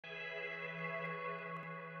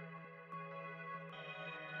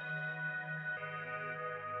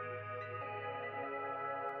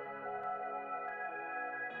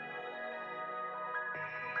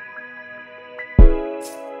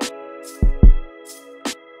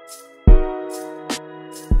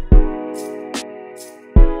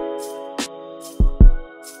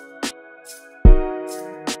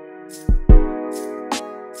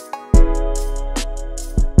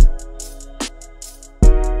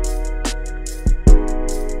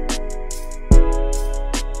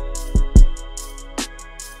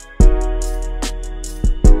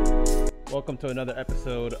welcome to another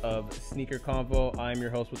episode of Sneaker Convo. I'm your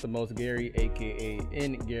host with the most, Gary, aka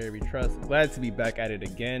In Gary Trust. Glad to be back at it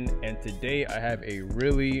again, and today I have a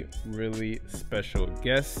really special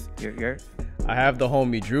guest. I have the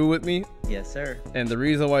homie Drew with me. Yes, sir. And the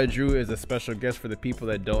reason why Drew is a special guest, for the people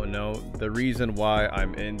that don't know, the reason why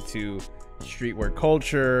I'm into streetwear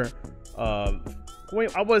culture, I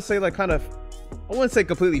would say I wouldn't say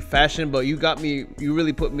completely fashion, but you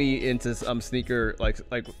really put me into sneaker, like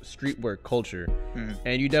streetwear culture.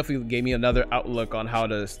 And you definitely gave me another outlook on how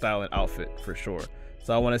to style an outfit for sure.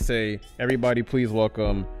 So I want to say, everybody, please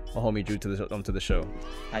welcome my homie Drew to the show.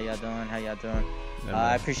 How y'all doing?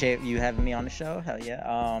 I appreciate you having me on the show. Hell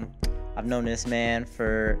yeah. I've known this man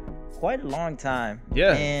for quite a long time.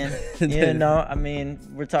 Yeah. And I mean,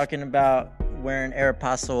 we're talking about wearing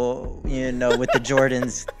Aeropostale, with the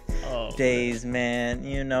Jordans. Days, man.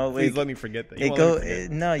 Please let me forget that.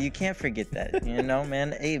 No, you can't forget that.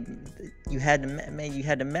 Man. Hey, you had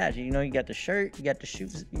to match. You got the shirt, you got the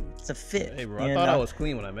shoes. It's a fit. Hey, bro, I thought I was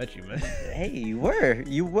clean when I met you, man. Hey, you were.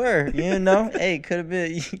 Hey,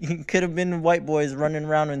 could have been white boys running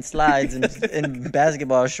around in slides and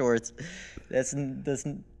basketball shorts. That's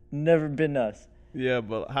never been us. Yeah,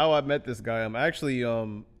 but how I met this guy, I'm actually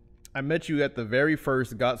I met you at the very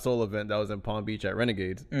first Got Soul event that was in Palm Beach at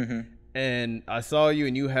Renegades. And I saw you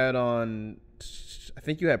and you had on, I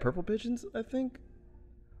think you had Purple Pigeons,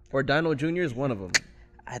 or Dino Juniors, one of them.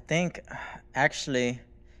 I think, actually,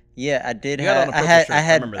 yeah, I did. I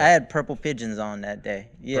had Purple Pigeons on that day.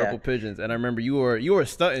 Yeah, Purple Pigeons, and I remember you were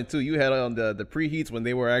stunting too. You had on the preheats when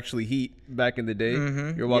they were actually heat back in the day.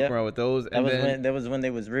 You're walking around with those. That was when they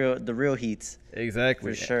was the real heats.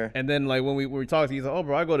 Exactly, for sure. And then like when we talked, he's like, "Oh,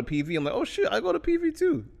 bro, I go to PV." I'm like, "Oh shit, I go to PV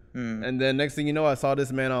too." And then next thing you know, I saw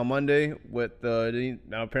this man on Monday with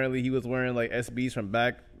now apparently he was wearing like SBs from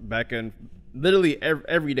back in literally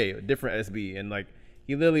every day, a different SB, and like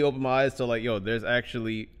he literally opened my eyes to like, yo, there's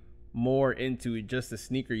actually more into just the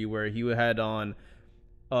sneaker you wear. He had on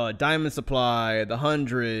Diamond Supply, the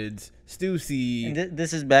Hundreds, Stussy. And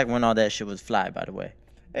this is back when all that shit was fly, by the way.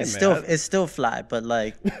 Hey, it's still fly, but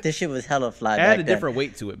like this shit was hella fly. It had a different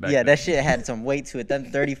weight to it back then. Yeah, that shit had some weight to it. Them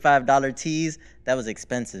 $35 tees, that was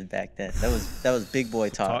expensive back then. That was big boy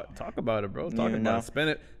talk. Talk about it, bro. Talk about it.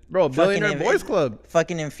 Spend it. Bro, Billionaire Boys Club.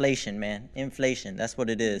 Fucking inflation, man. Inflation. That's what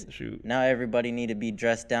it is. Shoot. Now everybody need to be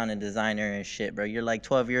dressed down in designer and shit, bro. You're like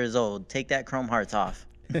 12 years old. Take that Chrome Hearts off.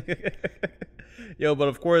 Yo, but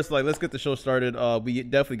of course, like, let's get the show started. We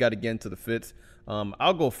definitely got to get into the fits.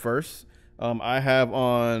 I'll go first. I have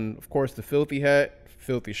on, of course, the Filthy hat,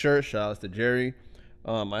 Filthy shirt. Shout outs to Jerry.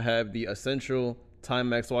 I have the Essential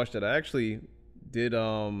Timex watch that I actually did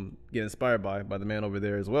get inspired by the man over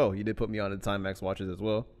there as well. He did put me on the Timex watches as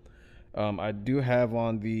well. I do have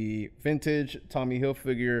on the vintage Tommy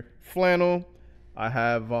Hilfiger flannel. I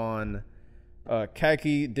have on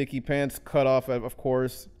khaki Dickie pants cut off, of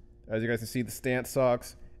course. As you guys can see, the Stance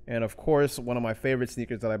socks. And of course, one of my favorite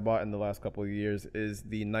sneakers that I bought in the last couple of years is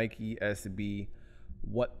the Nike SB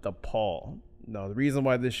What the Paul. Now, the reason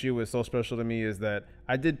why this shoe is so special to me is that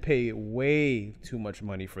I did pay way too much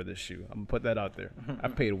money for this shoe. I'm going to put that out there. I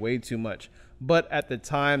paid way too much. But at the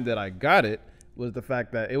time that I got it was the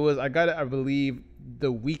fact that I got it, I believe, the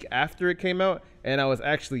week after it came out, and I was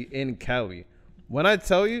actually in Cali. When I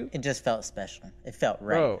tell you, it just felt special. It felt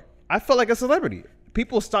right. Bro, I felt like a celebrity.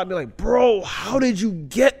 People stopped me like, bro, how did you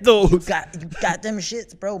get those? You got them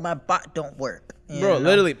shits, bro. My bot don't work.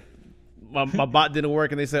 Literally, my bot didn't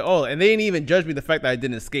work, and they said, oh, and they didn't even judge me the fact that I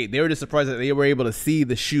didn't skate. They were just surprised that they were able to see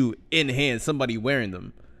the shoe in hand, somebody wearing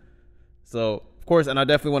them. So, of course, and I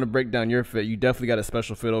definitely want to break down your fit. You definitely got a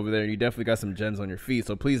special fit over there. You definitely got some gems on your feet.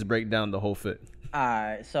 So please break down the whole fit. All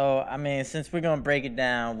right. So I mean, since we're gonna break it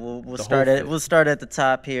down, we'll start at the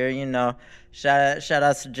top here. Shout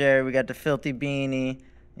outs to Jerry. We got the Filthy beanie.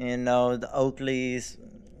 The Oakleys.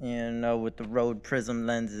 With the Road Prism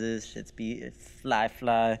lenses. Shit's be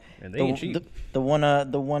fly. And they ain't cheap. The one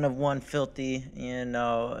of one Filthy.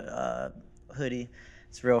 Hoodie.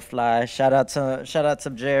 It's real fly. Shout out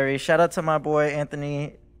to Jerry. Shout out to my boy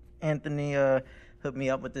Anthony. Anthony hooked me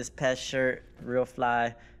up with this pest shirt. Real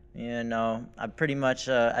fly. I pretty much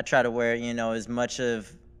I try to wear as much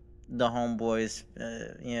of the homeboys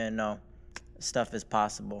stuff as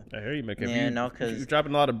possible. I hear you, man. Because you're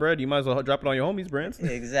dropping a lot of bread, you might as well drop it on your homies' brands.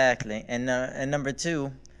 Exactly. And number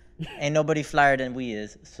two, ain't nobody flyer than we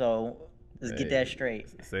is. So let's get that straight.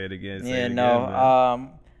 Say it again.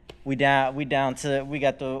 We got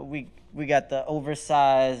the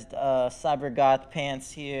oversized Cyber Goth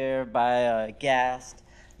pants here by Gast.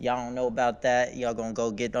 Y'all don't know about that. Y'all gonna go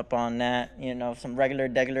get up on that. You know, some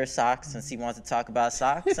regular socks since he wants to talk about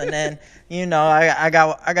socks. And then, you know, I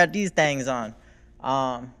got these things on.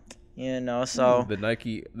 You know, so the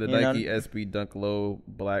Nike SB Dunk Low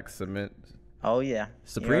Black Cement. Oh yeah,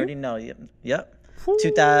 Supreme. You already know. Yep.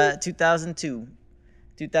 2002.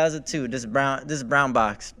 This brown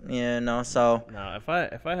box. You know, so now if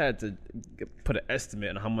I had to put an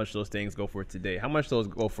estimate on how much those things go for today, how much those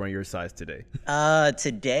go for in your size today?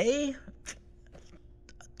 Today,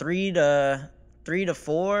 3 to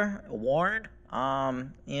 4 worn.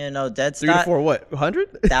 You know, dead stock. 3 to 4 what?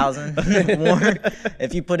 100,000 worn.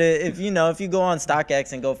 If you go on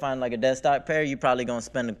StockX and go find like a dead stock pair, you're probably gonna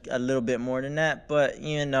spend a little bit more than that. But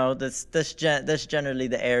you know, that's generally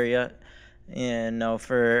the area, you know,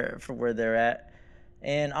 for where they're at.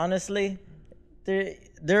 And honestly,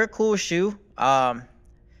 they're a cool shoe.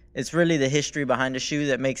 It's really the history behind the shoe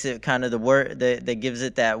that makes it kind of the worth that gives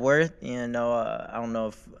it that worth. You know, I don't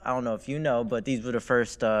know if you know, but these were the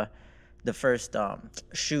first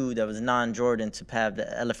shoe that was non-Jordan to have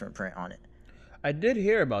the elephant print on it. I did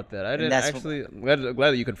hear about that. I didn't actually. I'm glad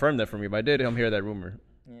that you confirmed that for me, but I did hear that rumor.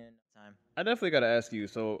 Yeah, time. I definitely got to ask you.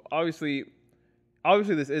 So obviously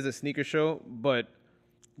this is a sneaker show, but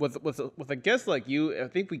with a guest like you, I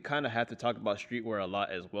think we kind of have to talk about streetwear a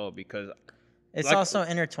lot as well because it's also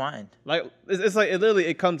intertwined. Like it's like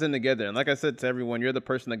it comes in together. And like I said to everyone, you're the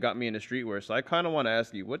person that got me into streetwear. So I kind of want to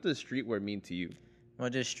ask you, what does streetwear mean to you?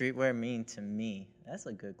 What does streetwear mean to me? That's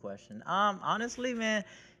a good question. Honestly, man,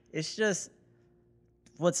 it's just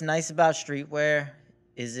what's nice about streetwear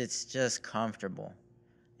is it's just comfortable.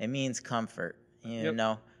 It means comfort, you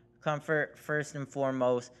know. Comfort first and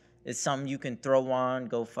foremost. It's something you can throw on,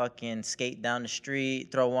 go fucking skate down the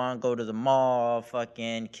street, throw on, go to the mall,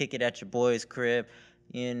 fucking kick it at your boy's crib.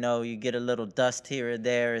 You know, you get a little dust here or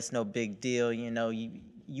there. It's no big deal. You know,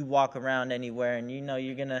 you walk around anywhere and you know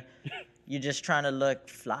you're just trying to look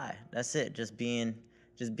fly. That's it. Just being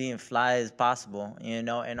fly as possible, you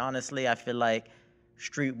know. And honestly, I feel like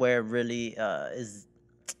streetwear really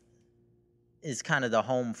is kind of the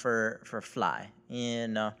home for fly, you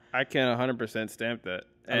know. I can 100% stamp that.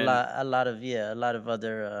 And a lot of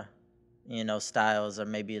other you know, styles are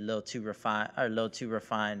maybe a little too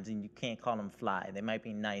refined, and you can't call them fly. They might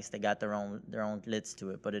be nice. They got their own glitz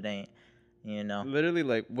to it, but it ain't. You know, literally,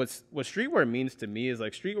 like what streetwear means to me is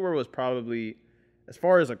like streetwear was probably, as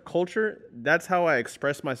far as a culture, that's how I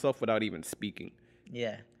express myself without even speaking.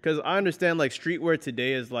 Yeah, because I understand like streetwear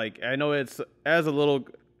today is like, I know it's as a little,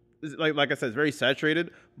 like I said, it's very saturated,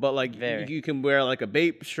 but like you can wear like a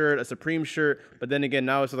Bape shirt, a Supreme shirt, but then again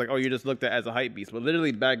now it's just like, oh, you're just looked at as a hype beast. But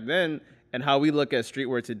literally back then and how we look at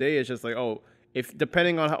streetwear today is just like, oh, if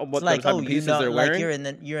depending on what type of pieces they're wearing,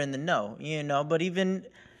 like you're in the know, you know. But even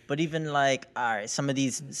like, all right, some of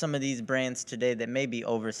these brands today that may be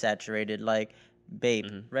oversaturated, like Bape.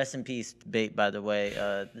 Rest in peace, Bape. By the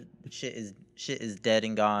way, shit is dead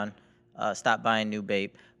and gone. Stop buying new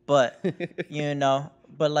Bape. But you know,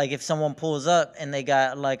 but like if someone pulls up and they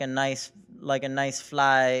got like a nice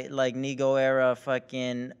fly like Nego era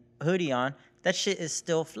fucking hoodie on, that shit is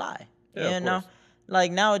still fly. Yeah, you know.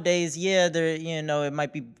 Like nowadays, yeah, they're, you know, it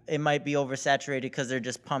might be oversaturated because they're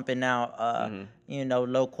just pumping out, you know,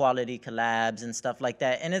 low quality collabs and stuff like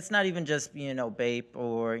that. And it's not even just, you know, Bape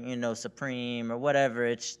or, you know, Supreme or whatever.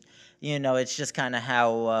 It's, you know, it's just kind of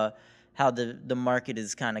how the market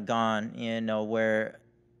is kind of gone, you know, where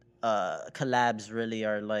collabs really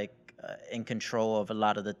are like in control of a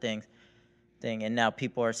lot of the thing. And now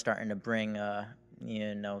people are starting to bring,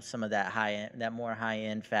 you know, some of that more high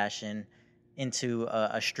end fashion into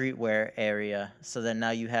a streetwear area, so that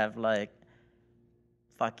now you have like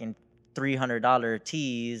fucking $300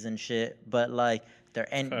 tees and shit, but like they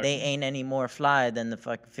ain't any more fly than the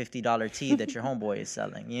fucking $50 tee that your homeboy is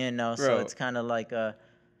selling, you know. Bro, so it's kind of like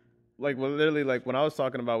literally like when I was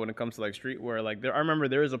talking about when it comes to like streetwear, like I remember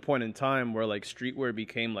there was a point in time where like streetwear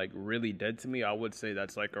became like really dead to me. I would say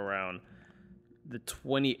that's like around the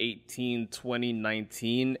 2018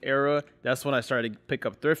 2019 era. That's when I started to pick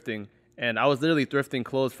up thrifting. And I was literally thrifting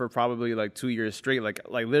clothes for probably like 2 years straight. Like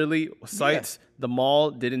literally sites, the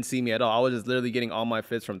mall didn't see me at all. I was just literally getting all my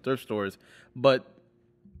fits from thrift stores. But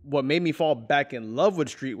what made me fall back in love with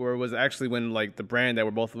streetwear was actually when like the brand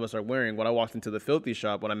that both of us are wearing, when I walked into the Filthy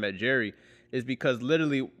shop, when I met Jerry, is because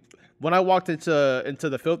literally when I walked into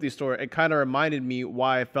the Filthy store, it kind of reminded me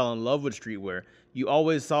why I fell in love with streetwear. You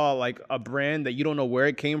always saw like a brand that you don't know where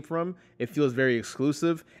it came from. It feels very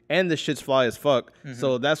exclusive, and the shit's fly as fuck.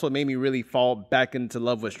 So that's what made me really fall back into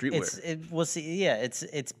love with streetwear.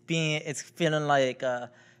 It's feeling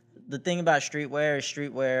the thing about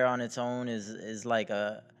streetwear on its own is like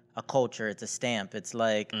a culture. It's a stamp. It's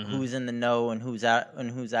like who's in the know and who's out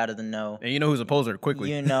of the know. And you know who's a poser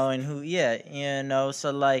quickly. You know, and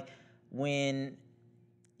so like when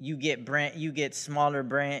you get smaller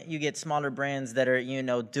brands that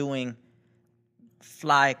are, doing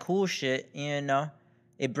fly cool shit,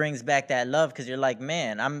 it brings back that love because you're like,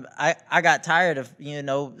 man, I got tired of,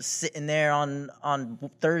 sitting there on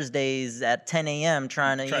Thursdays at 10 a.m.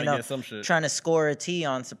 trying to get some shit. trying to score a tee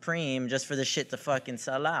on Supreme just for the shit to fucking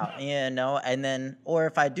sell out, and then, or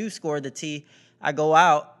if I do score the tee, I go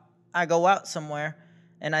out somewhere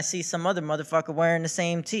and I see some other motherfucker wearing the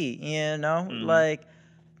same tee, like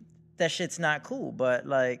that shit's not cool, but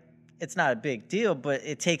like it's not a big deal, but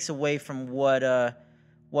it takes away from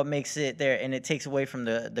what makes it there, and it takes away from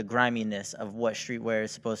the griminess of what streetwear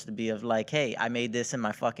is supposed to be, of like, hey, I made this in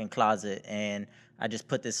my fucking closet and I just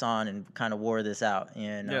put this on and kind of wore this out,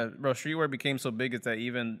 Yeah, bro, streetwear became so big it's that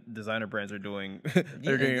even designer brands are doing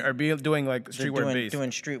doing like streetwear based.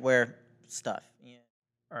 Doing streetwear stuff. Yeah.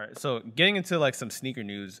 All right, so getting into like some sneaker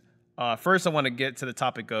news. First, I want to get to the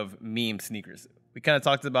topic of meme sneakers. We kind of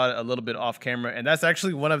talked about it a little bit off camera, and that's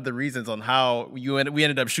actually one of the reasons on how we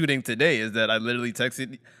ended up shooting today. Is that I literally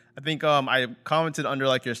texted. I think I commented under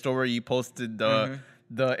like your story. You posted the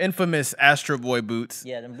infamous Astro Boy boots.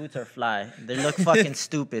 Yeah, them boots are fly. They look fucking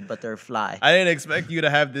stupid, but they're fly. I didn't expect you to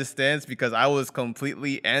have this stance because I was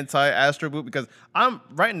completely anti Astro boot because I'm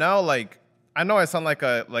right now like. I know I sound like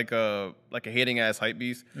a hating ass hype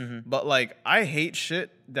beast, but like I hate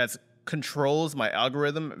shit that's controls my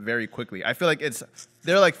algorithm very quickly. I feel like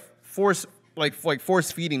they're like force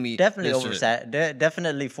feeding me. Definitely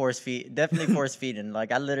definitely force feeding.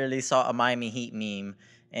 Like I literally saw a Miami Heat meme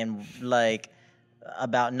and like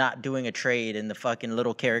about not doing a trade, and the fucking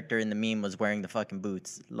little character in the meme was wearing the fucking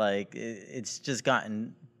boots. Like it's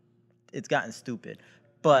gotten stupid,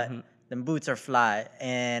 but. Them boots are fly,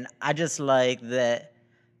 and I just like that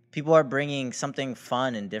people are bringing something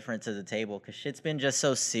fun and different to the table because shit's been just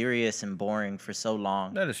so serious and boring for so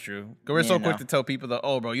long. That is true. We're so quick to tell people that,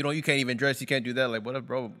 oh, bro, you can't even dress, you can't do that. Like, what up,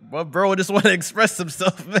 bro? Well, bro, I just want to express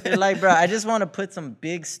himself, man. Like, bro, I just want to put some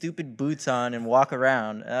big, stupid boots on and walk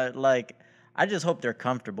around. Like, I just hope they're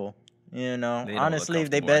comfortable. Honestly,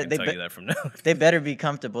 they better be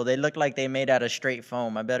comfortable. They look like they made out of straight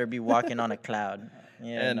foam. I better be walking on a cloud.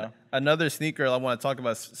 Another sneaker I want to talk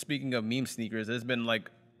about, speaking of meme sneakers, there's been like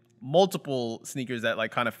multiple sneakers that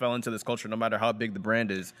like kind of fell into this culture no matter how big the brand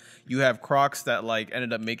is. You have Crocs that like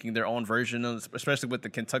ended up making their own version of, especially with the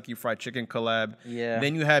Kentucky Fried Chicken collab. Yeah.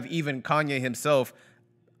 Then you have even Kanye himself.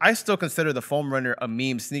 I still consider the Foam Runner a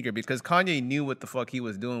meme sneaker because Kanye knew what the fuck he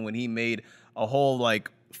was doing when he made a whole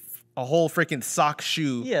freaking sock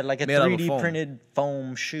shoe. Yeah, like a 3D printed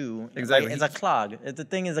foam shoe. Exactly. Like, it's a clog. The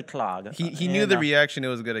thing is a clog. He knew the reaction it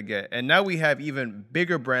was going to get. And now we have even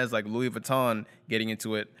bigger brands like Louis Vuitton getting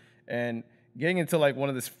into it. And getting into like one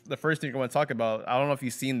of the first thing I want to talk about, I don't know if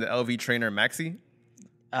you've seen the LV Trainer Maxi.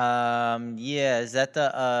 Yeah, is that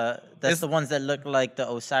that's the ones that look like the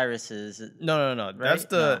Osiris's? No. Right?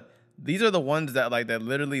 That's these are the ones that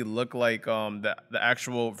literally look like the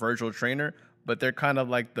actual Virgil Trainer, but they're kind of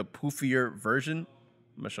like the poofier version.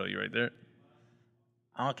 I'm gonna show you right there.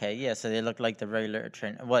 Okay, yeah, so they look like the regular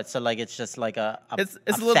trainer. What? So like it's just like it's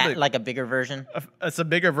a little bit like a bigger version. It's a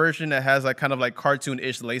bigger version that has like kind of like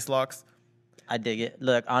cartoon-ish lace locks. I dig it.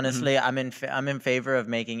 Look, honestly, I'm in favor of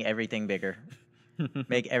making everything bigger.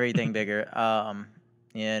 Make everything bigger.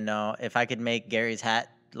 If I could make Gary's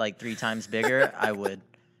hat like 3 times bigger, I would.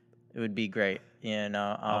 It would be great. I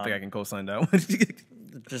don't think I can co-sign that one.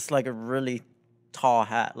 Just like a really tall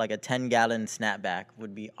hat, like a 10-gallon snapback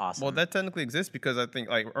would be awesome. Well, that technically exists because I think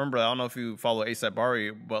like remember, I don't know if you follow ASAP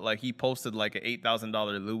Bari, but like he posted like an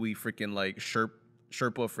 $8,000 Louis freaking like Sherpa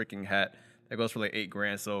freaking hat that goes for like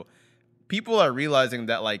 $8,000. So people are realizing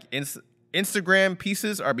that like Instagram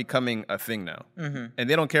pieces are becoming a thing now, and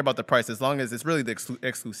they don't care about the price as long as it's really the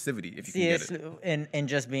exclusivity. If you can get it, and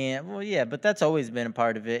just being but that's always been a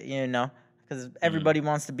part of it, because everybody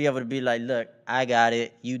wants to be able to be like, look, I got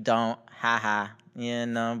it, you don't, haha,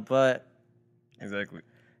 but exactly.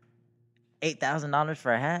 $8,000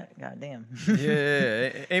 for a hat, goddamn. Yeah,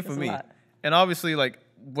 it ain't for me. And obviously, like,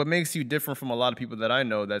 what makes you different from a lot of people that I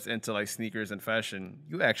know that's into like sneakers and fashion,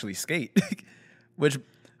 you actually skate, which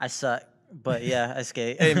I suck. But yeah, I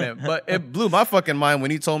skate. Hey man, but it blew my fucking mind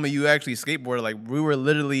when you told me you actually skateboarded. Like we were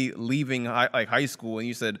literally leaving high school, and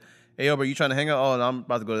you said, "Hey, yo, bro, you trying to hang out? Oh, no, I'm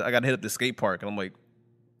about to go. I gotta hit up the skate park." And I'm like,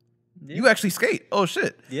 "You actually skate? Oh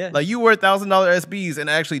shit! Yeah, like you wear $1,000 SBs and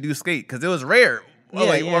actually do skate because it was rare. Well,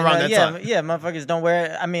 around that time. Yeah, motherfuckers don't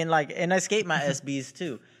wear. I mean, like, and I skate my SBs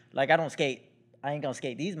too. Like I don't skate. I ain't gonna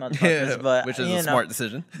skate these motherfuckers, but which is a smart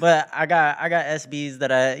decision. But I got SBs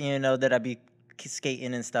that I be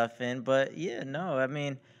skating and stuff in. But yeah, no, I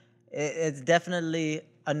mean, it's definitely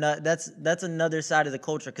another. That's another side of the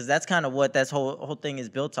culture because that's kind of what that whole thing is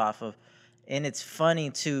built off of, and it's funny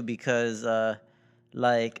too because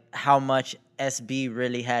like how much SB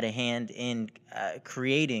really had a hand in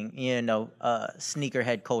creating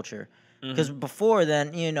sneakerhead culture. Because before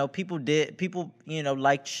then, people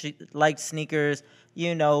liked sneakers,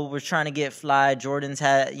 were trying to get fly.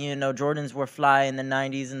 Jordans were fly in the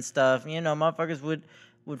 90s and stuff. Motherfuckers would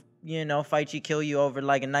fight you, kill you over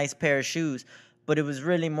like a nice pair of shoes. But it was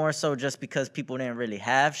really more so just because people didn't really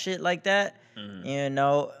have shit like that. But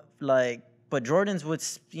Jordans would,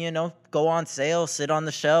 go on sale, sit on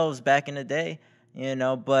the shelves back in the day,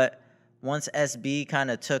 But once SB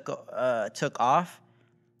kind of took off,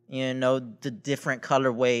 the different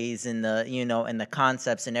colorways and and the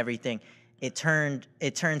concepts and everything, it turned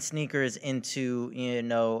sneakers into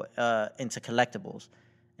into collectibles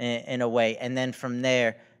in a way. And then from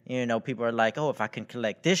there, people are like, oh, if I can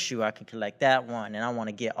collect this shoe, I can collect that one, and I want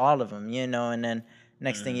to get all of them, And then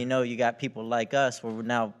next thing you know, you got people like us where we're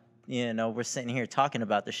now, we're sitting here talking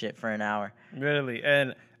about the shit for an hour. Really,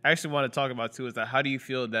 and I actually want to talk about too is that how do you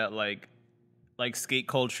feel that like skate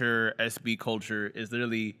culture, SB culture is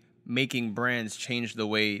literally making brands change the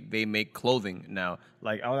way they make clothing now.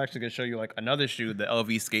 Like I was actually gonna show you like another shoe, the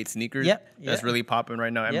LV skate sneakers. That's really popping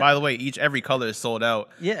right now. And by the way, every color is sold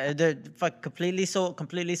out. Yeah, they're completely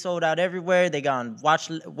sold out everywhere. They got on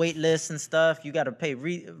wait lists and stuff. You got to pay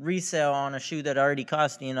resale on a shoe that already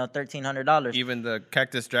cost $1,300. Even the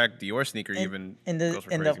Cactus Jack Dior sneaker goes for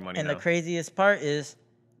crazy money now. And the craziest part is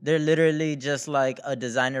they're literally just like a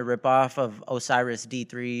designer ripoff of Osiris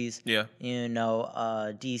D3s. Yeah.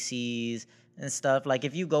 DCs and stuff. Like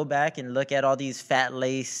if you go back and look at all these fat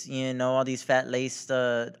lace, early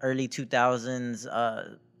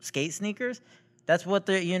 2000s skate sneakers, that's what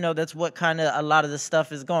they're, that's what kind of a lot of the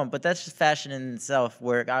stuff is going. But that's just fashion in itself,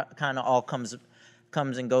 where it kind of all comes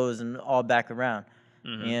and goes and all back around.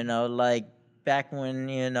 Like back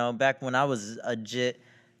when I was a jit,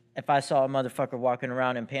 if I saw a motherfucker walking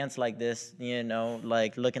around in pants like this,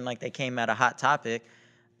 like looking like they came out of Hot Topic,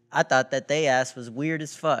 I thought that they ass was weird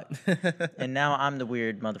as fuck. And now I'm the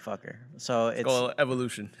weird motherfucker. So it's called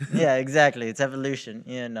evolution. Yeah, exactly. It's evolution,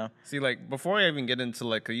 See, like, before I even get into,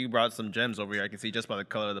 like, 'cause you brought some gems over here, I can see just by the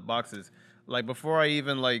color of the boxes. Like, before I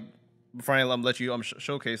let you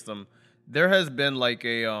showcase them, there has been, like,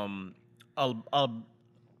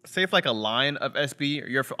 say if like a line of SB.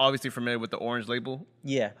 You're obviously familiar with the orange label.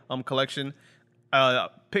 Yeah. Collection.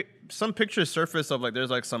 Some pictures surface of like there's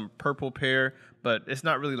like some purple pair, but it's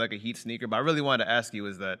not really like a Heat sneaker. But I really wanted to ask you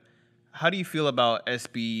is that how do you feel about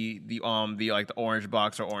SB the like the orange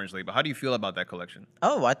box or orange label? How do you feel about that collection?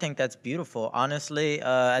 Oh, I think that's beautiful. Honestly,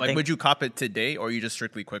 would you cop it today, or are you just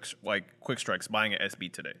strictly quick strikes buying an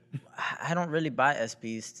SB today? I don't really buy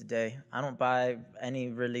SBs today. I don't buy any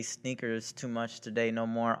really sneakers too much today no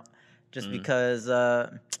more, just because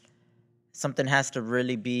something has to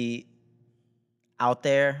really be out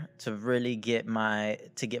there to really get my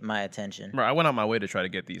attention. Right, I went out my way to try to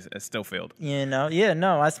get these. It still failed.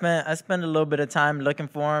 I spent a little bit of time looking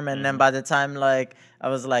for them, and then by the time like I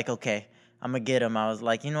was like, okay, I'm gonna get them, I was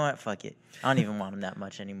like, you know what, fuck it, I don't even want them that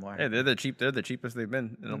much anymore. Hey, they're the cheapest they've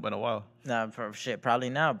been in a while. Nah, for shit,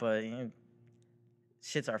 probably now, but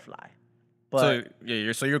shits are fly. But,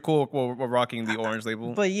 so you're cool with rocking the orange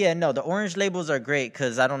label. But yeah, no, the orange labels are great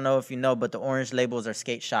because I don't know if you know, but the orange labels are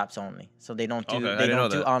skate shops only, so they don't do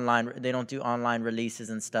online releases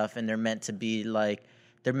and stuff, and they're meant to be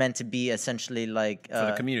essentially like for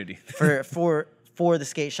the community, for the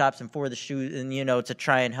skate shops and for the shoes, and to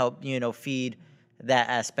try and help feed that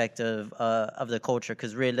aspect of the culture,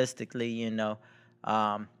 because realistically,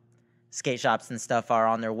 skate shops and stuff are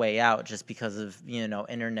on their way out just because of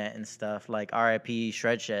internet and stuff. Like RIP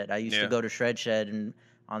Shred Shed. I used to go to Shred Shed and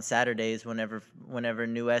on Saturdays whenever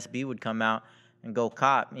new SB would come out and go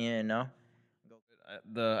cop. I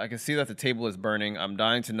can see that the table is burning. I'm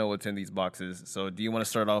dying to know what's in these boxes. So do you want to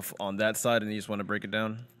start off on that side and you just want to break it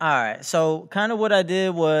down? All right. So kind of what I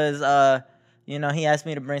did was he asked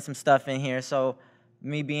me to bring some stuff in here. So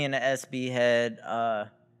me being an SB head,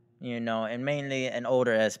 and mainly an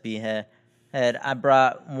older SB head, I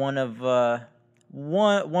brought one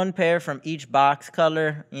pair from each box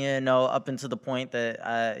color, up until the point that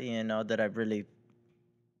I really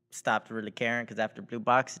stopped really caring, because after blue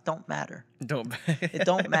box, it don't matter. It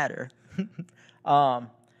don't matter.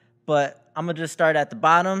 But I'm gonna just start at the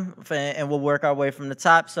bottom and we'll work our way from the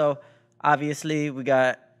top. So obviously we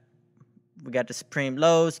got We got the Supreme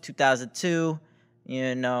Lows, 2002.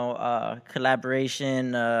 You know,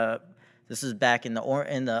 collaboration. This was back in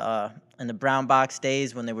the brown box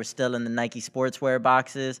days when they were still in the Nike sportswear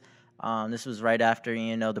boxes. This was right after,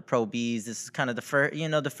 you know, the Pro Bs. This is kind of the first, you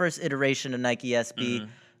know, the first iteration of Nike SB.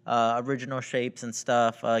 Original shapes and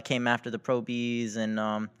stuff came after the Pro Bs,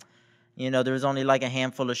 and you know, there was only like a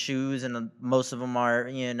handful of shoes, and most of them are,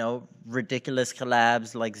 you know, ridiculous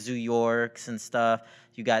collabs like Zoo Yorks and stuff.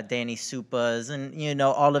 You got Danny Supas, and you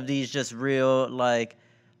know, all of these just real like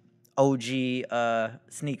OG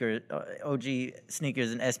sneakers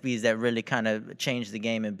and SBs that really kind of changed the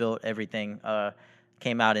game and built everything.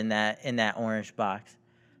 Came out in that orange box.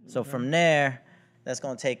 So from there, that's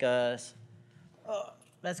gonna take us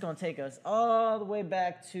all the way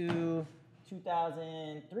back to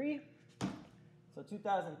 2003. So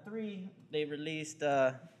 2003, they released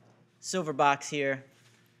Silver Box here.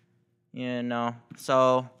 You know,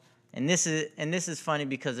 so and this is funny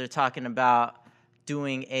because they're talking about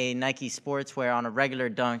doing a Nike sportswear on a regular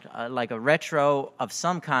Dunk, like a retro of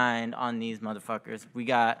some kind on these motherfuckers. We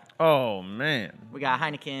got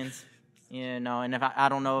Heineken's, you know, and if I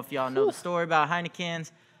don't know if y'all know the story about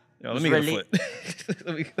Heineken's. Yo, let me get a foot.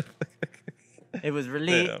 It was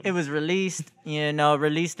released, you know,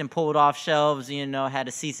 and pulled off shelves, you know, had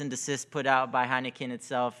a cease and desist put out by Heineken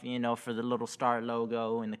itself, you know, for the little star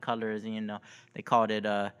logo and the colors, you know. They called it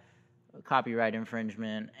a copyright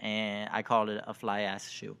infringement, and I called it a fly-ass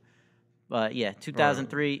shoe. But, yeah,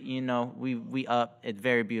 2003, you know, we up. It's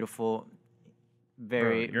very beautiful,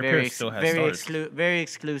 very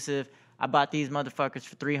exclusive. I bought these motherfuckers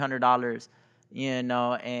for $300. You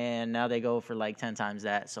know, and now they go for like 10 times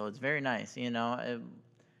that. So it's very nice, you know.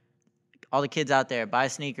 All the kids out there, buy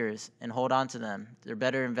sneakers and hold on to them. They're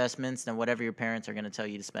better investments than whatever your parents are going to tell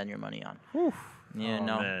you to spend your money on. Whew. You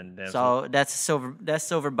know. Man, so that's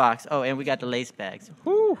silver box. Oh, and we got the lace bags.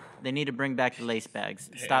 Whew. They need to bring back the lace bags.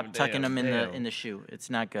 Stop tucking them in the shoe. It's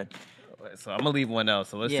not good. So I'm going to leave one out.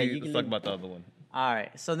 So let's talk about the other one. All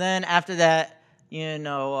right. So then after that, you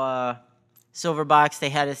know, Silver Box, they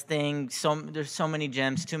had this thing. There's so many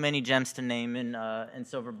gems, too many gems to name in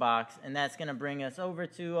Silver Box, and that's gonna bring us over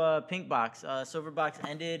to Pink Box. Silver Box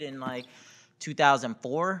ended in like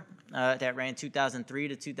 2004. That ran 2003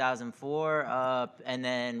 to 2004, and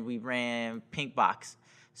then we ran Pink Box.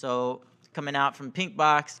 So coming out from Pink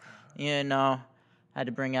Box, you know, had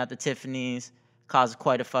to bring out the Tiffany's. Caused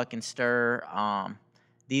quite a fucking stir.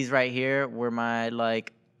 These right here were my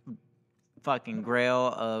like fucking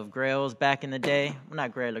grail of grails back in the day. Well,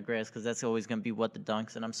 not grail of grails, because that's always going to be what the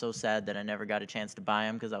Dunks, and I'm so sad that I never got a chance to buy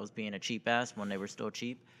them because I was being a cheap ass when they were still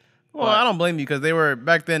cheap. Well, I don't blame you because they were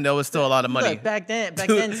back then. There was still a lot of money. Look, back then,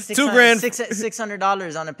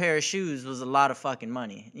 $600 on a pair of shoes was a lot of fucking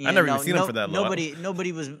money. I never even seen them for that long.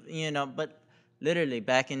 Nobody was, you know, but literally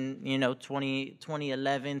back in, you know,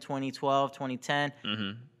 2011, 2012, 2010,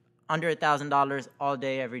 under $1,000 all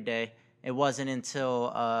day, every day. It wasn't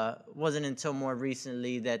until more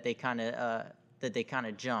recently that they kind of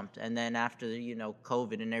jumped, and then after, you know,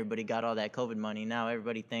 COVID and everybody got all that COVID money, now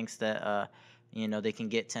everybody thinks that you know, they can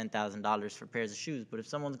get $10,000 for pairs of shoes. But if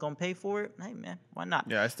someone's gonna pay for it, hey man, why not?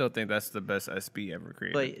 Yeah, I still think that's the best SB ever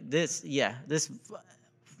created. But this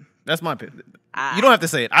that's my opinion. You don't have to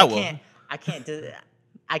say it. I will. I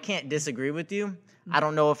can't disagree with you. I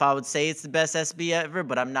don't know if I would say it's the best SB ever,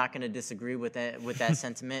 but I'm not going to disagree with that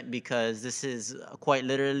sentiment because this is quite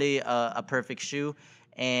literally a perfect shoe,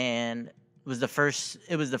 and it was the first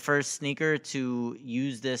sneaker to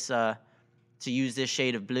use this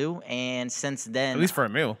shade of blue, and since then, at least for a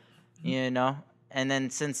meal, you know, and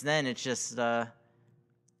then since then it's just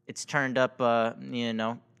it's turned up, you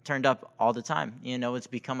know. Turned up all the time. You know, it's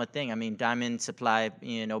become a thing. I mean, Diamond Supply,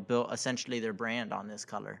 you know, built essentially their brand on this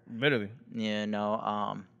color. Literally. You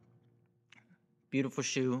know, beautiful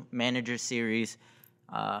shoe, Manager Series.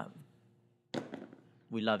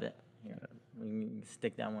 We love it. Here, we can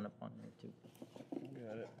stick that one up on there too.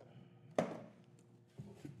 Got it.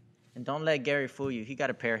 And don't let Gary fool you. He got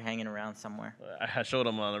a pair hanging around somewhere. I showed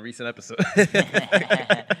him on a recent episode.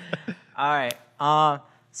 All right.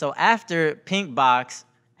 So after Pink Box,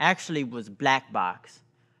 actually was Black Box,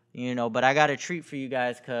 you know, but I got a treat for you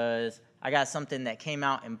guys because I got something that came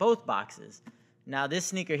out in both boxes. Now, this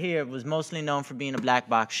sneaker here was mostly known for being a Black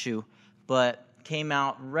Box shoe, but came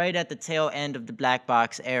out right at the tail end of the Black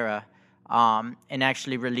Box era, and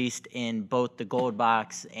actually released in both the Gold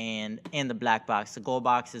Box and the Black Box. The Gold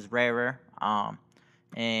Box is rarer,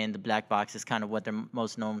 and the Black Box is kind of what they're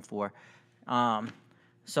most known for.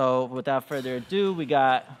 So without further ado, we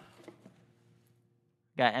got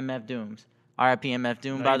MF Dooms. RIP MF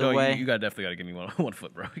Doom, No, by the way. You definitely gotta give me one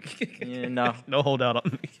foot, bro. You know. No holdout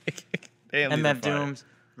on me. Damn, MF Doom's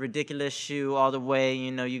ridiculous shoe all the way.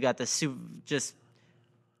 You know, you got the just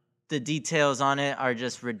the details on it are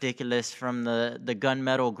just ridiculous, from the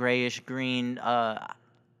gunmetal grayish green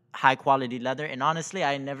high quality leather. And honestly,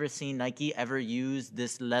 I never seen Nike ever use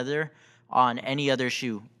this leather on any other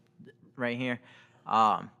shoe. Right here,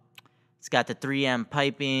 it's got the 3M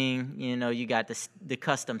piping. You know, you got the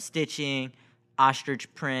custom stitching,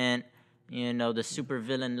 ostrich print. You know, the super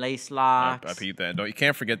villain lace locks. I peeped that. You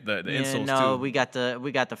can't forget the insoles You know, too. we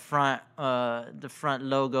got the front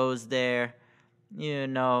logos there. You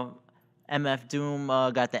know, MF Doom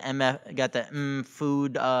got the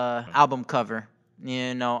food album cover.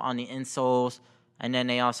 You know, on the insoles, and then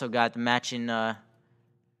they also got the matching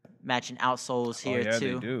outsoles here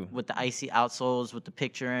too, they do. with the icy outsoles with the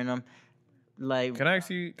picture in them. Like, can I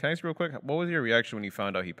ask you real quick? What was your reaction when you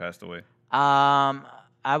found out he passed away?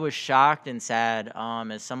 I was shocked and sad.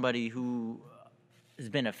 As somebody who has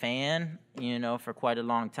been a fan, you know, for quite a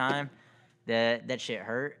long time, that shit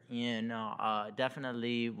hurt. You know,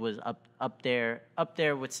 definitely was up there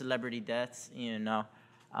with celebrity deaths. You know,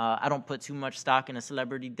 I don't put too much stock into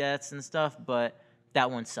celebrity deaths and stuff, but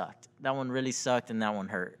that one sucked. That one really sucked, and that one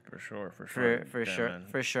hurt. For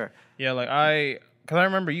sure. Yeah, like because I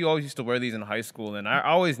remember you always used to wear these in high school, and I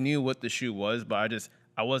always knew what the shoe was, but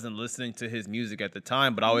I wasn't listening to his music at the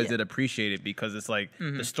time, but I always did appreciate it because it's like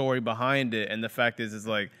the story behind it, and the fact is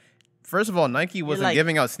like, first of all, Nike wasn't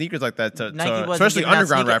giving out sneakers like that to especially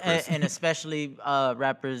underground rappers, and especially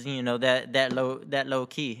rappers, you know, that low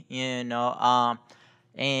key, you know,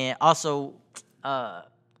 and also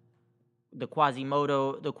the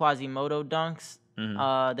Quasimodo dunks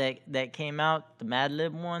that came out, the Mad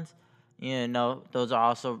Lib ones. You know, those are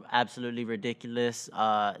also absolutely ridiculous.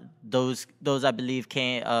 Those I believe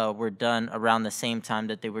were done around the same time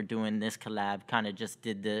that they were doing this collab. Kind of just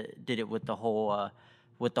did it with the whole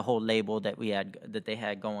label that they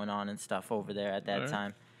had going on and stuff over there at that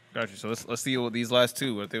time. Gotcha. So let's see what these last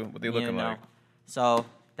two what they looking like. So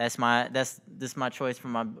this is my choice for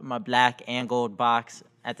my black and gold box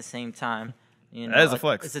at the same time. You know, that is a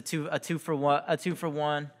flex. It's a two for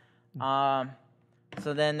one.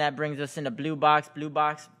 So then that brings us into blue box. Blue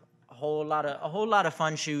box, a whole lot of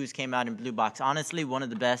fun shoes came out in blue box. Honestly, one of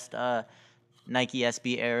the best Nike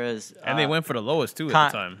SB eras. And they went for the lowest too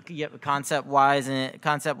at the time. Yeah, concept wise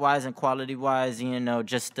and quality wise, you know,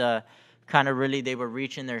 just kind of really they were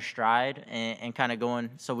reaching their stride and kind of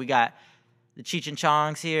going. So we got the Cheech and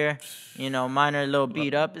Chongs here, you know, mine are a little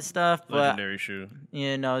beat up and stuff, but legendary shoe.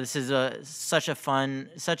 You know, this is such a fun,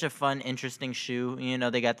 interesting shoe. You know,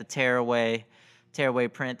 they got the tearaway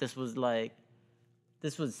print. This was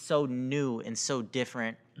so new and so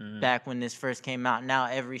different back when this first came out. Now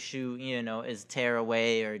every shoe, you know, is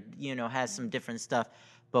tearaway or, you know, has some different stuff.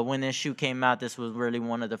 But when this shoe came out, this was really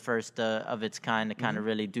one of the first of its kind to kind of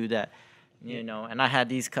really do that, you know. And I had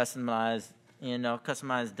these customized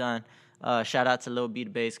done. Shout out to Lil B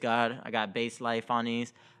the Bass God. I got Bass Life on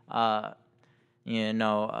these. You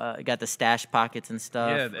know, got the stash pockets and stuff.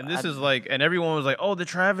 Yeah, and this is like, and everyone was like, "Oh, the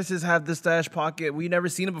Travises have the stash pocket. We never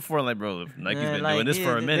seen it before." I'm like, bro, Nike's been doing this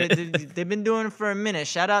for a minute. They've been doing it for a minute.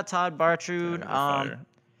 Shout out Todd Bartrude,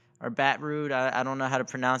 or Batrude. I don't know how to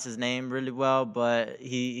pronounce his name really well, but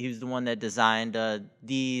he was the one that designed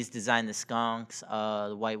these, designed the Skunks,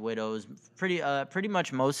 the White Widows, pretty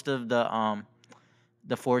much most of the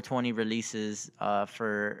 420 releases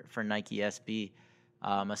for Nike SB,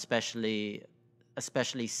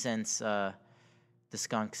 especially since the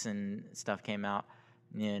Skunks and stuff came out.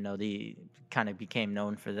 You know, they kind of became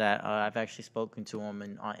known for that. I've actually spoken to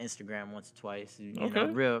him on Instagram once or twice. You know,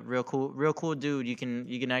 real cool dude. You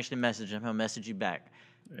can actually message him. He'll message you back.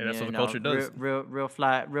 Yeah, that's what the culture does. Real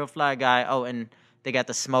fly guy. Oh, and they got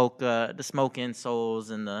the smoke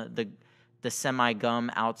insoles and the semi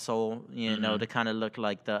gum outsole. You know, to kind of look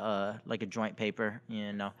like a joint paper.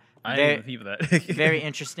 You know. I didn't even that. Very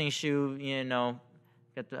interesting shoe, you know.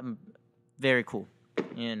 Got the, very cool,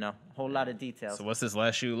 you know. Whole lot of details. So what's this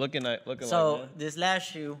last shoe looking like? So this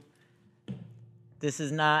last shoe, this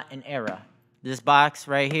is not an era. This box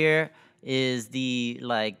right here is the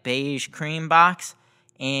like beige cream box,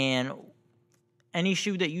 and any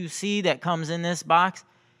shoe that you see that comes in this box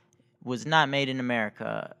was not made in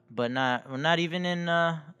America, but not even in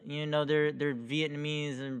you know, their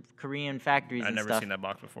Vietnamese and Korean factories and stuff. I've never seen that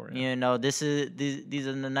box before. Yeah. You know, these are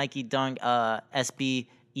the Nike Dunk SB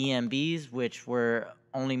EMBs, which were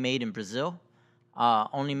only made in Brazil,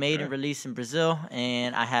 only made and released in Brazil.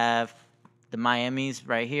 And I have the Miamis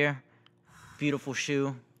right here, beautiful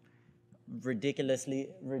shoe, ridiculous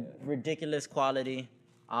quality.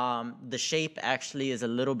 The shape actually is a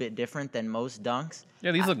little bit different than most dunks.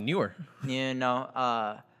 Yeah, these look newer. You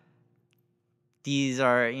know, these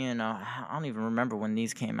are, you know, I don't even remember when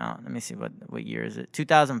these came out. Let me see, what year is it?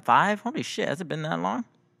 2005? Holy shit, has it been that long?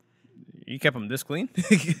 You kept them this clean?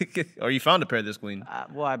 Or you found a pair this clean?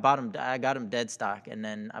 Well, I got them dead stock, and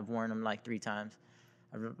then I've worn them like 3 times.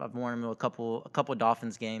 I've worn them to a couple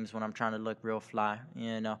Dolphins games when I'm trying to look real fly,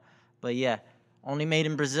 you know. But yeah, only made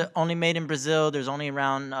in Brazil. Only made in Brazil. There's only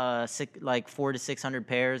around 400 to 600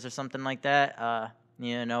 pairs or something like that.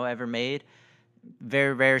 You know, ever made.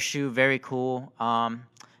 Very rare shoe. Very cool.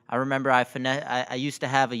 I remember I used to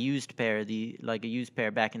have a used pair, a used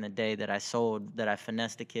pair back in the day that I sold, that I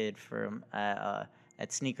finessed a kid from at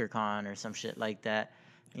SneakerCon or some shit like that.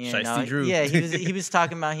 You know, Drew. yeah, he was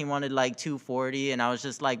talking about he wanted like 240, and I was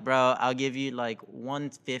just like, bro, I'll give you like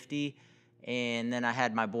 150. And then I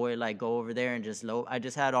had my boy like go over there and I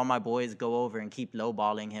just had all my boys go over and keep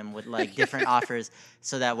lowballing him with like different offers,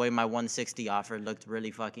 so that way my 160 offer looked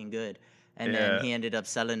really fucking good. And then he ended up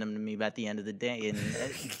selling them to me at the end of the day, and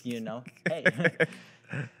you know, hey.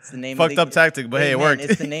 It's the name fucked of the, up tactic, but hey, it worked.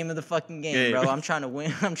 It's the name of the fucking game, bro. I'm trying to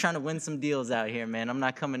win. I'm trying to win some deals out here, man. I'm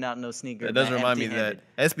not coming out no sneaker. That does remind me that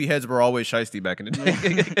SB heads were always shiesty back in the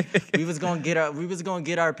day. we was gonna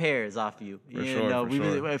get our pairs off you. For sure.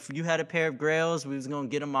 If you had a pair of Grails, we was gonna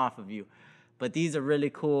get them off of you. But these are really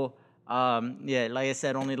cool. Yeah, like I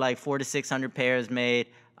said, only like 400 to 600 pairs made.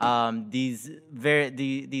 These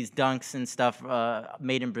dunks and stuff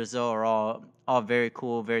made in Brazil are all very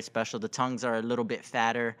cool, very special. The tongues are a little bit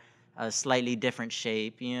fatter, a slightly different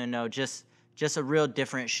shape. You know, just a real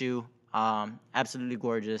different shoe. Absolutely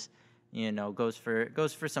gorgeous. You know, goes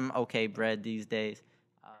for some okay bread these days.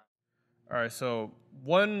 All right, so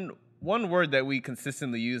one word that we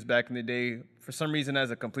consistently used back in the day, for some reason, has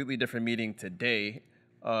a completely different meaning today.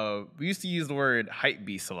 We used to use the word hype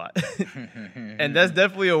beast a lot. And that's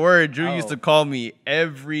definitely a word Drew used to call me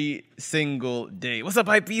every single day. What's up,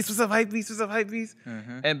 hype beast? What's up, hype beast? What's up, hype beast?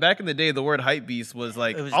 And back in the day, the word hype beast was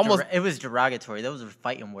like it was derogatory. Those were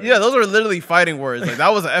fighting words. Yeah, those were literally fighting words. Like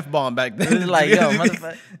that was an F-bomb back then. It was like, yo,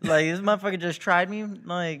 motherfucker, like this motherfucker just tried me.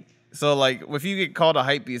 Like, so like if you get called a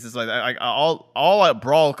hype beast, it's like all a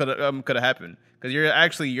brawl could have happened. Because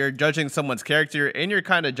you're judging someone's character, and you're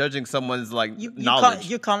kind of judging someone's like knowledge.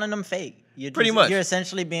 You're calling them fake. Pretty much. You're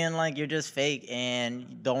essentially being like, you're just fake,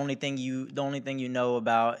 and the only thing you know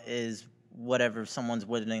about is whatever someone's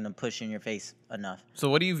willing to push in your face enough. So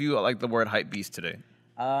what do you view like the word hype beast today?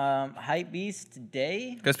 Hype beast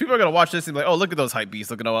today? Because people are gonna watch this and be like, oh, look at those hype beasts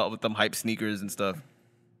looking out with them hype sneakers and stuff.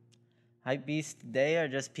 Hype beasts today are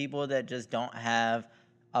just people that just don't have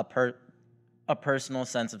a personal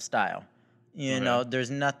sense of style. You know,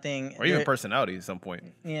 there's nothing, or even personality at some point.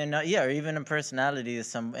 You know, yeah, or even a personality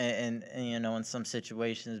is and you know, in some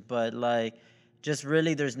situations. But like, just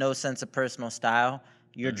really, there's no sense of personal style.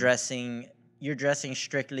 You're dressing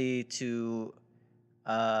strictly to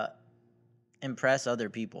impress other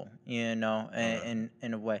people. You know,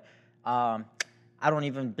 in a way. I don't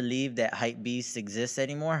even believe that hype beasts exist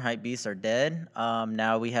anymore. Hype beasts are dead.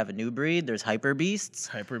 Now we have a new breed. There's HYPEBEASTs.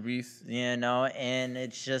 HYPEBEASTs. You know, and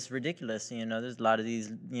it's just ridiculous. You know, there's a lot of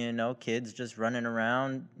these, you know, kids just running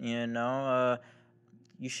around. You know,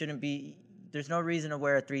 you shouldn't be. There's no reason to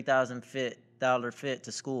wear a $3,000 fit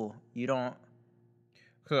to school. You don't.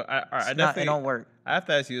 So I definitely it don't work. I have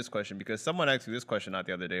to ask you this question because someone asked me this question out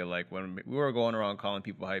the other day. Like when we were going around calling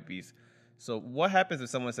people hype beasts. So what happens if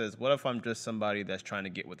someone says, what if I'm just somebody that's trying to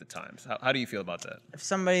get with the times? How do you feel about that?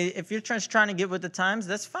 If you're just trying to get with the times,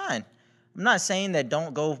 that's fine. I'm not saying that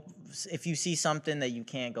don't go, if you see something that you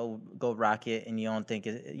can't go rock it and you don't think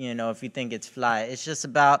it, you know, if you think it's fly. It's just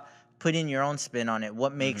about putting your own spin on it.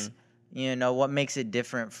 What makes, you know, what makes it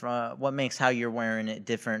different from, what makes how you're wearing it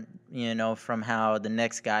different, you know, from how the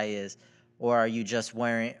next guy is. Or are you just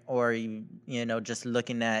wearing, or are you, you know, just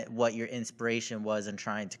looking at what your inspiration was and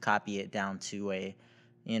trying to copy it down to a,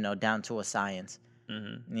 you know, down to a science.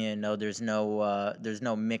 You know, there's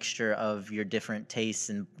no mixture of your different tastes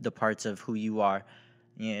and the parts of who you are.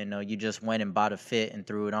 You know, you just went and bought a fit and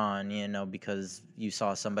threw it on, you know, because you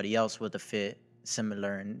saw somebody else with a fit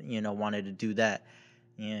similar and, you know, wanted to do that,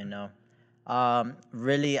 you know.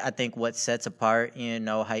 Really, I think what sets apart, you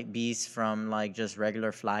know, hype beasts from like just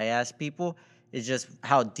regular fly ass people is just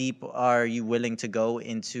how deep are you willing to go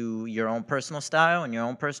into your own personal style and your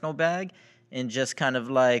own personal bag, and just kind of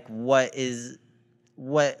like what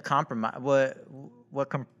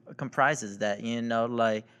comprises that, you know,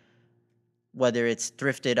 like whether it's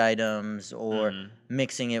thrifted items or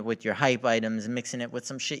mixing it with your hype items, mixing it with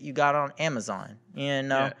some shit you got on Amazon, you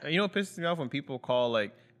know? Yeah. You know what pisses me off when people call,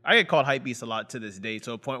 like, I get called hypebeast a lot to this day,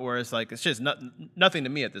 to a point where it's like, it's just nothing to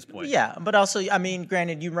me at this point. Yeah, but also, I mean,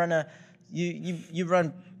 granted, you run you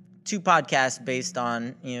run 2 podcasts based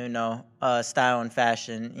on, you know, style and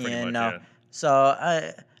fashion, Pretty you much, know. yeah.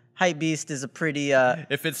 So, Hypebeast is a pretty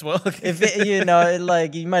If it's well, if it, you know,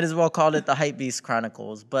 like you might as well call it the Hypebeast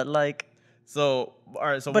Chronicles, but like, so all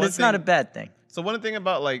right, so but one it's not a bad thing. So one thing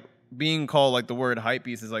about like being called like the word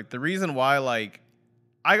hypebeast is like the reason why like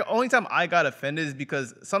only time I got offended is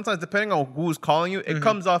because sometimes depending on who's calling you, it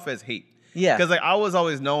comes off as hate. Yeah. Because like I was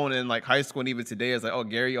always known in like high school and even today as like, oh,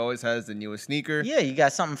 Gary always has the newest sneaker. Yeah, you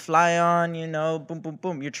got something fly on, you know, boom, boom,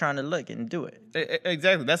 boom. You're trying to look and do it.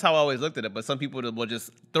 Exactly. That's how I always looked at it. But some people will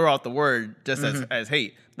just throw out the word just as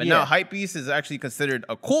hate. But Yeah. now hypebeast is actually considered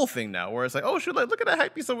a cool thing now, where it's like, oh shit, like look at that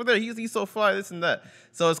hypebeast over there. He's so fly, this and that.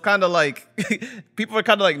 So it's kind of like people are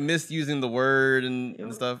kind of like misusing the word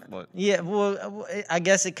and stuff. But Yeah, well, I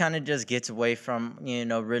guess it kind of just gets away from, you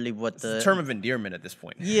know, really what it's a term of endearment at this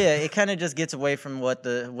point. Yeah, it kind of just gets away from what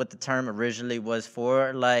the term originally was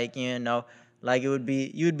for. Like, you know, like you would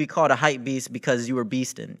be called a hype beast because you were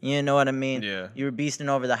beasting. You know what I mean? Yeah. You were beasting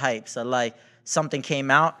over the hype. So like something came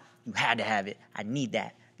out, you had to have it. I need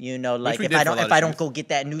that. You know, like if I don't go get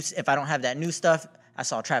that new, if I don't have that new stuff, I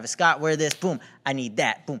saw Travis Scott wear this, boom, I need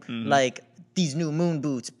that, boom. Like these new moon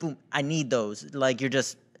boots, boom, I need those. Like you're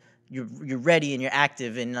ready and you're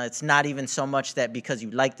active, and it's not even so much that because you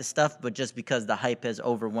like the stuff, but just because the hype has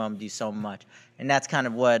overwhelmed you so much. And that's kind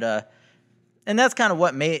of what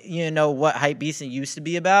made, you know, what hypebeast used to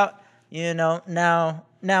be about. You know,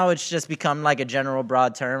 now it's just become like a general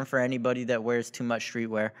broad term for anybody that wears too much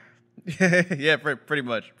streetwear. Yeah, pretty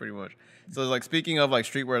much. So like speaking of like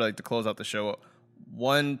streetwear, like to close out the show,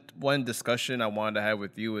 one discussion I wanted to have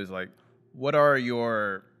with you is like, what are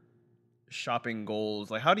your shopping goals?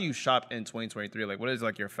 Like, how do you shop in 2023? Like, what is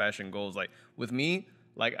like your fashion goals? Like with me,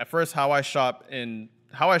 like at first how I shop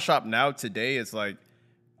now today is like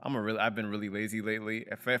I've been really lazy lately.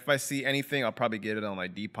 If I see anything, I'll probably get it on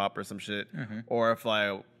like Depop or some shit, or if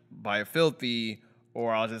I buy a Filthy,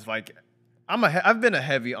 or I'll just like I've been a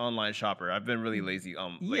heavy online shopper. I've been really lazy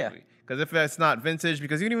lately. Because if it's not vintage,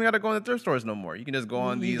 because you don't even got to go in the thrift stores no more. You can just go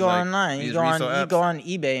on these. You go online. These you go on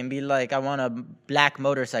apps. eBay and be like, I want a black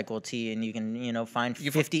motorcycle tee, and you can, you know, find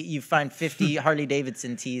 50 Harley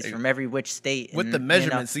Davidson tees from every which state with the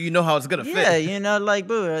measurements, so you know how it's gonna fit. Yeah, you know, like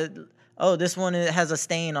boo. Oh, this one has a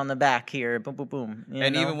stain on the back here. Boom, boom, boom.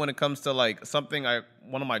 And even when it comes to like something,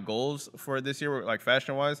 one of my goals for this year, like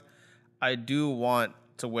fashion wise, I do want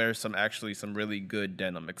to wear some really good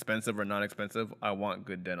denim, expensive or non expensive. I want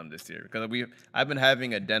good denim this year because I've been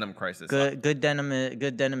having a denim crisis. Good denim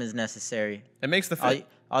is necessary. It makes the fit.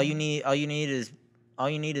 All you need is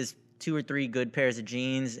 2 or 3 good pairs of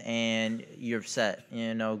jeans and you're set.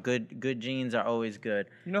 You know, good jeans are always good.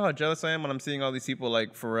 You know how jealous I am when I'm seeing all these people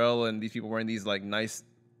like Pharrell and these people wearing these like nice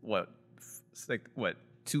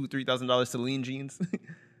 $2,000-$3,000 Celine jeans.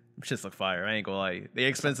 Shits look fire. I ain't gonna lie. They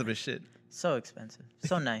expensive as shit. So expensive.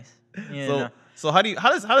 So nice. So how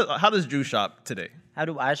does Drew shop today? How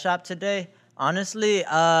do I shop today? Honestly,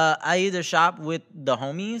 I either shop with the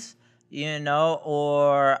homies, you know,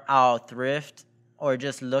 or I'll thrift or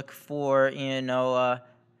just look for, you know,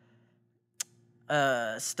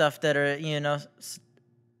 stuff that are, you know,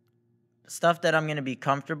 stuff that I'm going to be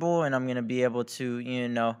comfortable and I'm going to be able to, you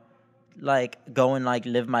know, like go and like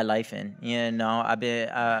live my life in. You know,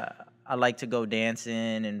 I like to go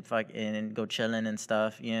dancing and and go chilling and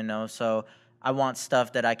stuff, you know. So I want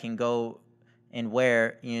stuff that I can go and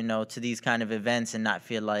wear, you know, to these kind of events and not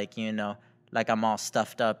feel like, you know, like I'm all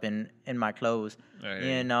stuffed up in my clothes,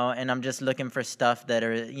 you know. And I'm just looking for stuff that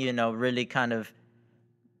are, you know, really kind of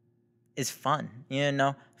is fun, you know.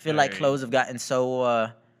 I feel like clothes have gotten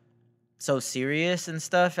so serious and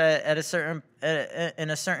stuff in a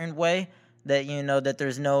certain way that, you know, that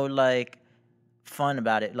there's no like fun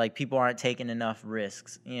about it. Like people aren't taking enough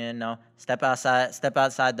risks, you know. Step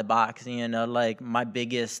outside the box, you know. Like my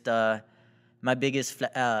biggest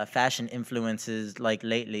fashion influences like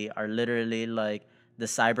lately are literally like the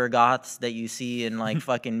cyber goths that you see in like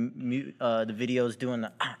fucking the videos doing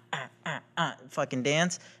the fucking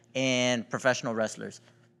dance, and professional wrestlers.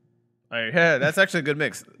 Yeah, that's actually a good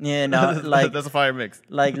mix. You know, like that's a fire mix.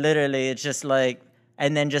 Like literally, it's just like,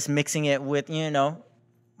 and then just mixing it with, you know,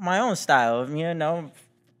 my own style, you know,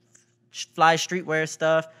 fly streetwear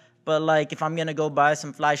stuff. But like, if I'm gonna go buy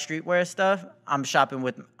some fly streetwear stuff, I'm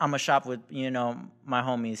gonna shop with, you know, my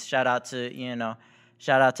homies. Shout out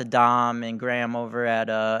shout out to Dom and Graham over at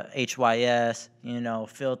HYS, you know,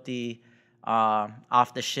 Filthy,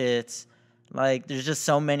 Off the Shits. Like, there's just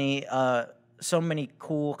so many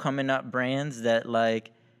cool coming up brands that like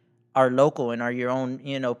are local and are your own,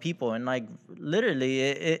 you know, people. And like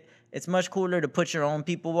literally it's much cooler to put your own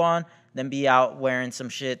people on than be out wearing some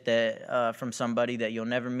shit that from somebody that you'll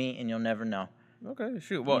never meet and you'll never know. Okay,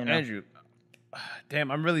 shoot. Well, you know? Andrew, damn,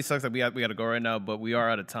 I'm really sucks that we got to go right now, but we are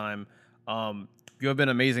out of time. You have been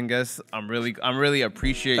an amazing guest. I'm really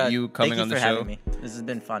appreciate you coming on the show. Thank you for having me. This has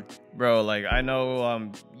been fun, bro. Like I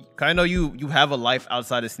know you have a life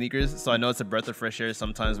outside of sneakers, so I know it's a breath of fresh air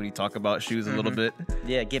sometimes when you talk about shoes a little bit.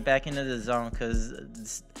 Yeah, get back into the zone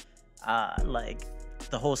because like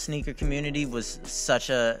the whole sneaker community was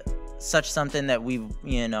such something that we,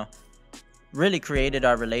 you know, really created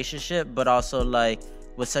our relationship, but also like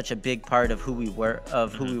was such a big part of who we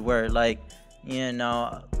were, like, you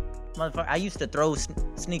know, motherfucker, I used to throw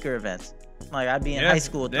sneaker events. Like I'd be in high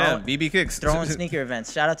school throwing BB Kicks, throwing sneaker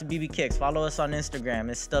events. Shout out to BB Kicks. Follow us on Instagram.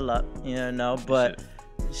 It's still up, you know. But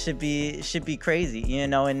should be crazy, you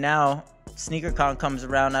know. And now SneakerCon comes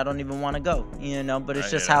around, I don't even want to go, you know. But it's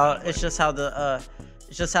just how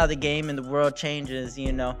the game and the world changes,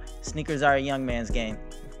 you know. Sneakers are a young man's game.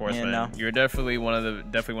 Of course, man. Know? You're definitely one of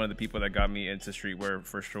the people that got me into streetwear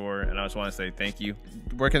for sure. And I just want to say thank you.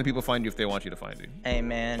 Where can people find you if they want you to find you? Hey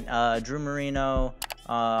man, Drew Marino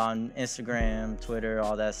on Instagram, Twitter,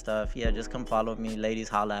 all that stuff. Yeah, just come follow me. Ladies,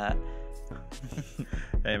 holla at.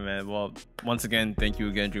 Hey man, well, once again, thank you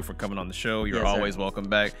again, Drew, for coming on the show. You're always welcome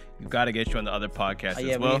back. We've got to get you on the other podcast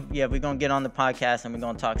as well. We're gonna get on the podcast and we're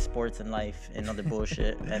gonna talk sports and life and other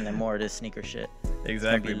bullshit and then more of this sneaker shit.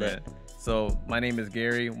 Exactly, man. So my name is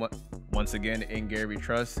Gary. Once again, in Gary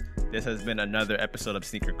Trust. This has been another episode of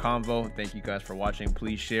Sneaker Convo. Thank you guys for watching.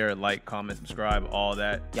 Please share, like, comment, subscribe, all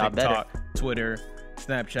that. Y'all TikTok, Twitter,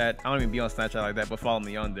 Snapchat. I don't even be on Snapchat like that, but follow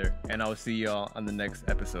me on there. And I will see y'all on the next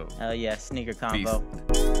episode. Hell yeah, Sneaker Convo.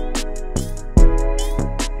 Peace.